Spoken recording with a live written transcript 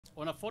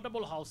On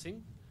affordable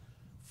housing,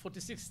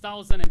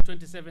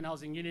 46,027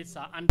 housing units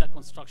are under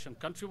construction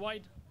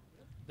countrywide.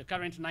 The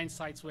current 9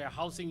 sites where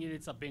housing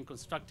units are being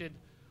constructed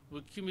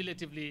will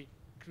cumulatively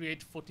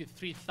create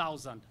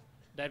 43,000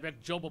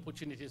 direct job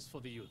opportunities for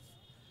the youth.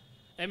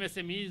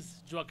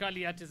 MSMEs,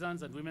 Juakali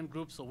artisans, and women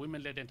groups or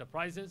women-led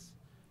enterprises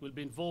will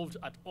be involved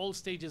at all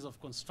stages of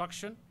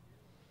construction,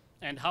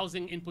 and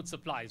housing input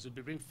supplies will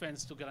be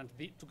ring-fenced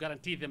to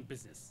guarantee them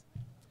business.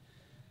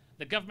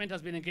 The government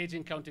has been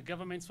engaging county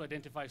governments to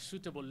identify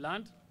suitable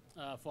land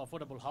for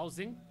affordable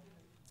housing,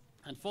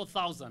 and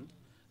 4,000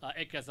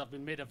 acres have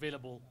been made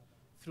available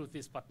through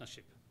this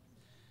partnership.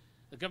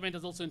 The government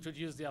has also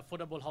introduced the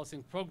affordable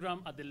housing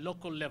program at the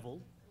local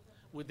level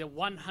with the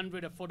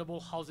 100 affordable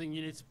housing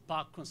units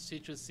per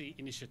constituency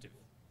initiative.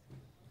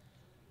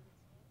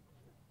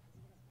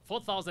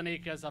 4,000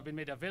 acres have been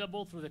made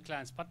available through the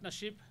client's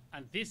partnership,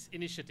 and this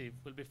initiative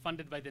will be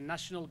funded by the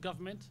national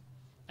government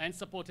and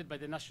supported by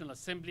the National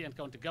Assembly and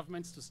county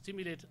governments to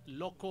stimulate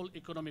local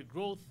economic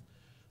growth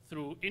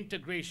through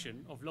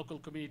integration of local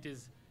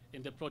communities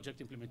in the project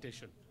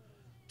implementation.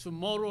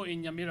 Tomorrow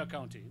in Nyamira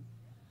County,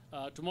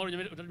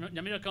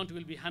 Nyamira County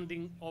will be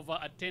handing over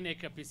a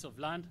 10-acre piece of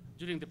land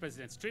during the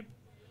President's trip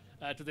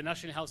to the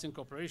National Housing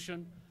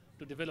Corporation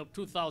to develop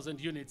 2,000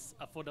 units,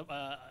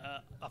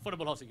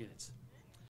 affordable housing units.